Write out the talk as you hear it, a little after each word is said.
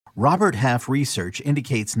Robert Half research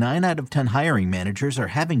indicates 9 out of 10 hiring managers are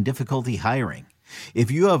having difficulty hiring.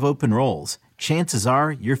 If you have open roles, chances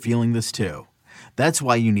are you're feeling this too. That's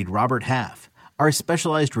why you need Robert Half. Our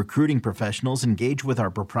specialized recruiting professionals engage with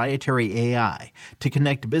our proprietary AI to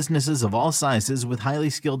connect businesses of all sizes with highly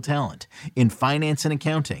skilled talent in finance and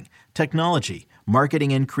accounting, technology,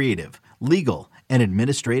 marketing and creative, legal, and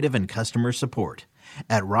administrative and customer support.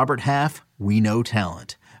 At Robert Half, we know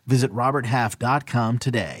talent. Visit roberthalf.com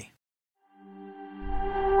today.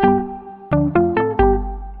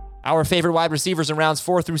 Our favorite wide receivers in rounds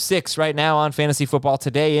 4 through 6 right now on Fantasy Football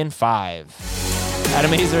Today in 5.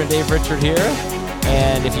 Adam Hazer and Dave Richard here.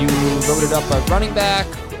 And if you loaded up a running back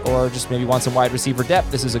or just maybe want some wide receiver depth,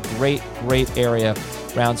 this is a great area.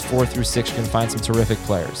 Rounds 4 through 6, you can find some terrific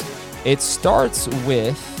players. It starts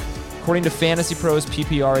with, according to Fantasy Pros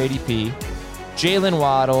PPR ADP, Jalen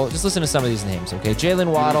Waddle. Just listen to some of these names, okay?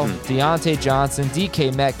 Jalen Waddle, Deontay Johnson,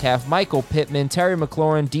 DK Metcalf, Michael Pittman, Terry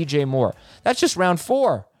McLaurin, DJ Moore. That's just round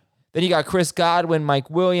 4. Then you got Chris Godwin, Mike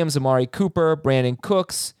Williams, Amari Cooper, Brandon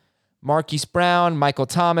Cooks, Marquise Brown, Michael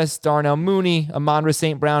Thomas, Darnell Mooney, Amon-Ra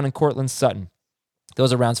St. Brown, and Cortland Sutton.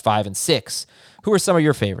 Those are rounds 5 and 6. Who are some of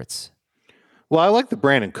your favorites? Well, I like the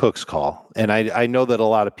Brandon Cooks call, and I know that a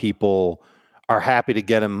lot of people are happy to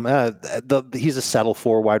get him. He's a settle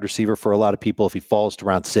for wide receiver for a lot of people. If he falls to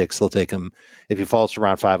round 6, they'll take him. If he falls to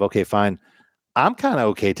round 5, okay, fine. I'm kind of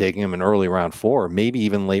okay taking him in early round 4, maybe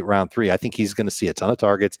even late round 3. I think he's going to see a ton of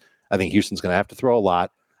targets. I think Houston's going to have to throw a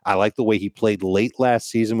lot. I like the way he played late last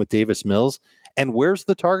season with Davis Mills. And where's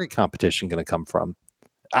the target competition going to come from?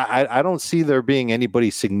 I don't see there being anybody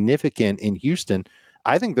significant in Houston.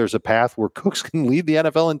 I think there's a path where Cooks can lead the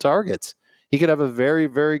NFL in targets. He could have a very,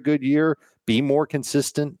 very good year, be more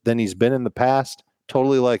consistent than he's been in the past.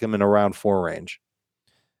 Totally like him in a round 4 range.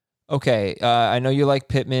 Okay, I know you like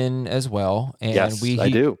Pittman as well. And yes, I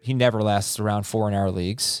do. He never lasts around 4 in our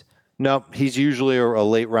leagues. No, he's usually a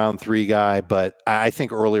late round 3 guy, but I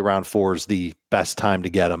think early round 4 is the best time to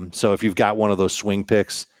get him. So if you've got one of those swing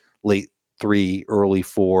picks, late 3, early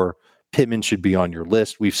 4, Pittman should be on your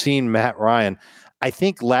list. We've seen Matt Ryan.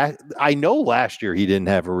 I know last year he didn't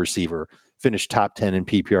have a receiver finish top 10 in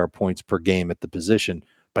PPR points per game at the position,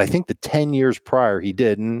 but I think the 10 years prior he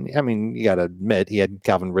did. And I mean, you got to admit, he had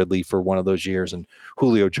Calvin Ridley for one of those years and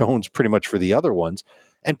Julio Jones pretty much for the other ones.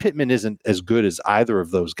 And Pittman isn't as good as either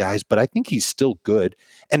of those guys, but I think he's still good.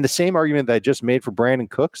 And the same argument that I just made for Brandon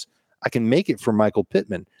Cooks, I can make it for Michael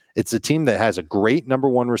Pittman. It's a team that has a great number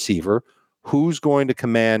 1 receiver. Who's going to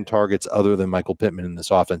command targets other than Michael Pittman in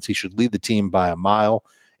this offense? He should lead the team by a mile.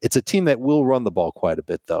 It's a team that will run the ball quite a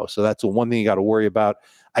bit, though. So that's the one thing you got to worry about.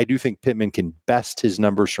 I do think Pittman can best his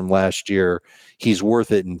numbers from last year. He's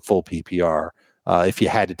worth it in full PPR if you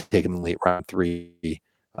had to take him in late round 3.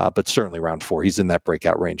 But certainly round 4, he's in that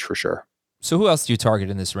breakout range for sure. So who else do you target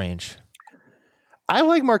in this range? I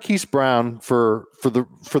like Marquise Brown for the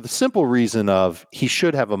simple reason of he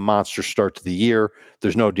should have a monster start to the year.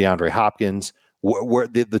 There's no DeAndre Hopkins. Where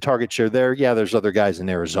the target share there, yeah, there's other guys in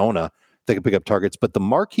Arizona that can pick up targets, but the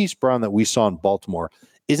Marquise Brown that we saw in Baltimore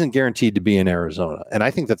isn't guaranteed to be in Arizona. And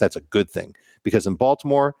I think that that's a good thing because in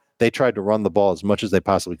Baltimore, they tried to run the ball as much as they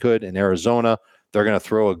possibly could. In Arizona, they're going to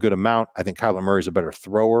throw a good amount. I think Kyler Murray's a better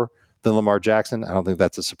thrower than Lamar Jackson. I don't think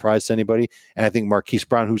that's a surprise to anybody. And I think Marquise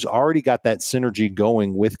Brown, who's already got that synergy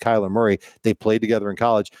going with Kyler Murray, they played together in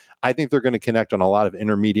college. I think they're going to connect on a lot of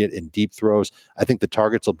intermediate and deep throws. I think the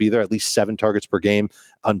targets will be there, at least 7 targets per game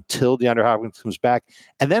until DeAndre Hopkins comes back.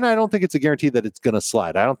 And then I don't think it's a guarantee that it's going to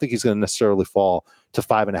slide. I don't think he's going to necessarily fall to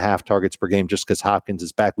 5.5 targets per game just because Hopkins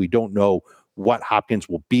is back. We don't know what Hopkins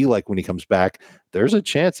will be like when he comes back. There's a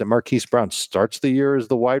chance that Marquise Brown starts the year as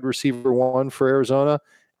the wide receiver 1 for Arizona,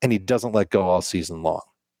 and he doesn't let go all season long.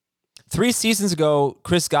 3 seasons ago,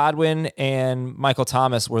 Chris Godwin and Michael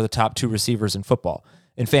Thomas were the top 2 receivers in football,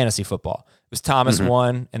 in fantasy football. It was Thomas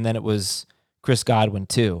 1, and then it was Chris Godwin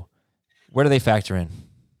 2. Where do they factor in?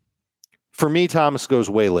 For me, Thomas goes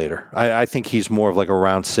way later. I think he's more of like a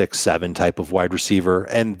round 6, 7 type of wide receiver.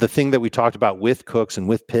 And the thing that we talked about with Cooks and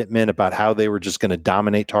with Pittman about how they were just going to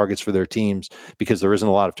dominate targets for their teams because there isn't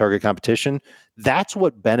a lot of target competition, that's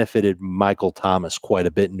what benefited Michael Thomas quite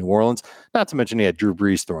a bit in New Orleans. Not to mention he had Drew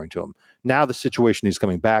Brees throwing to him. Now the situation he's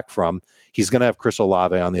coming back from, he's going to have Chris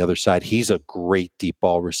Olave on the other side. He's a great deep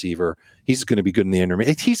ball receiver. He's going to be good in the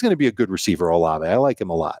intermediate. He's going to be a good receiver, Olave. I like him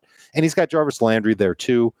a lot. And he's got Jarvis Landry there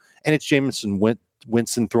too. And it's Jameson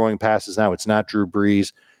Winston throwing passes now. It's not Drew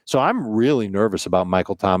Brees. So I'm really nervous about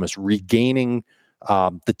Michael Thomas regaining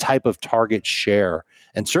the type of target share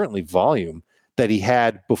and certainly volume that he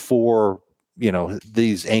had before,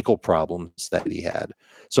 these ankle problems that he had.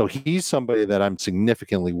 So he's somebody that I'm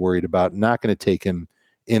significantly worried about. Not going to take him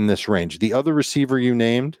in this range. The other receiver you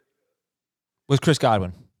named was Chris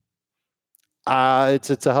Godwin.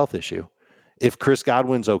 It's a health issue. If Chris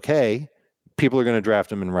Godwin's okay, people are going to draft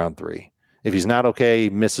him in round 3. If he's not okay,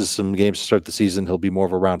 misses some games to start the season, he'll be more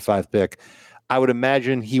of a round 5 pick. I would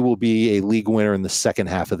imagine he will be a league winner in the second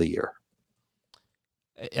half of the year.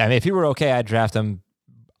 I mean, if he were okay, I'd draft him,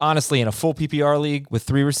 honestly, in a full PPR league with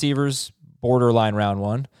 3 receivers, borderline round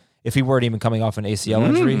 1. If he weren't even coming off an ACL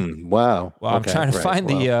injury. Wow. Well, I'm trying to find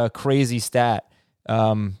the crazy stat.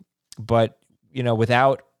 But,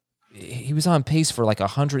 without, he was on pace for like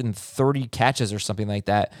 130 catches or something like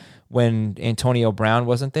that when Antonio Brown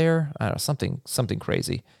wasn't there. I don't know, something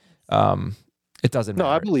crazy. It doesn't matter.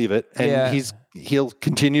 No, I believe it. And he'll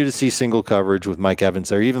continue to see single coverage with Mike Evans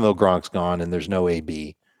there, even though Gronk's gone and there's no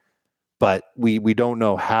AB. But we don't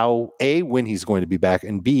know how, A, when he's going to be back,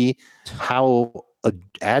 and B, how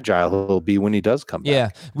agile he'll be when he does come back. Yeah,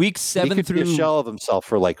 week 7 he could through be a shell of himself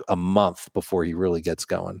for like a month before he really gets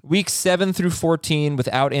going. Week 7 through 14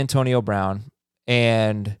 without Antonio Brown,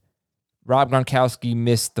 and Rob Gronkowski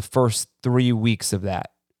missed the first 3 weeks of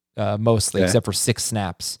that, mostly, except for 6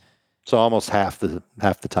 snaps. So almost half the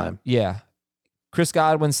time. Yeah. Chris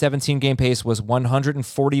Godwin's 17-game pace was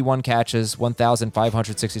 141 catches,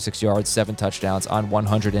 1,566 yards, 7 touchdowns on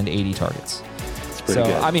 180 targets. So,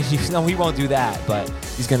 good. I mean, he won't do that, but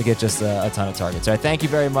he's going to get just a ton of targets. All right, thank you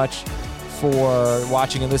very much for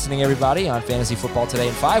watching and listening, everybody, on Fantasy Football Today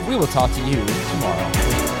in 5. We will talk to you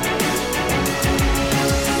tomorrow.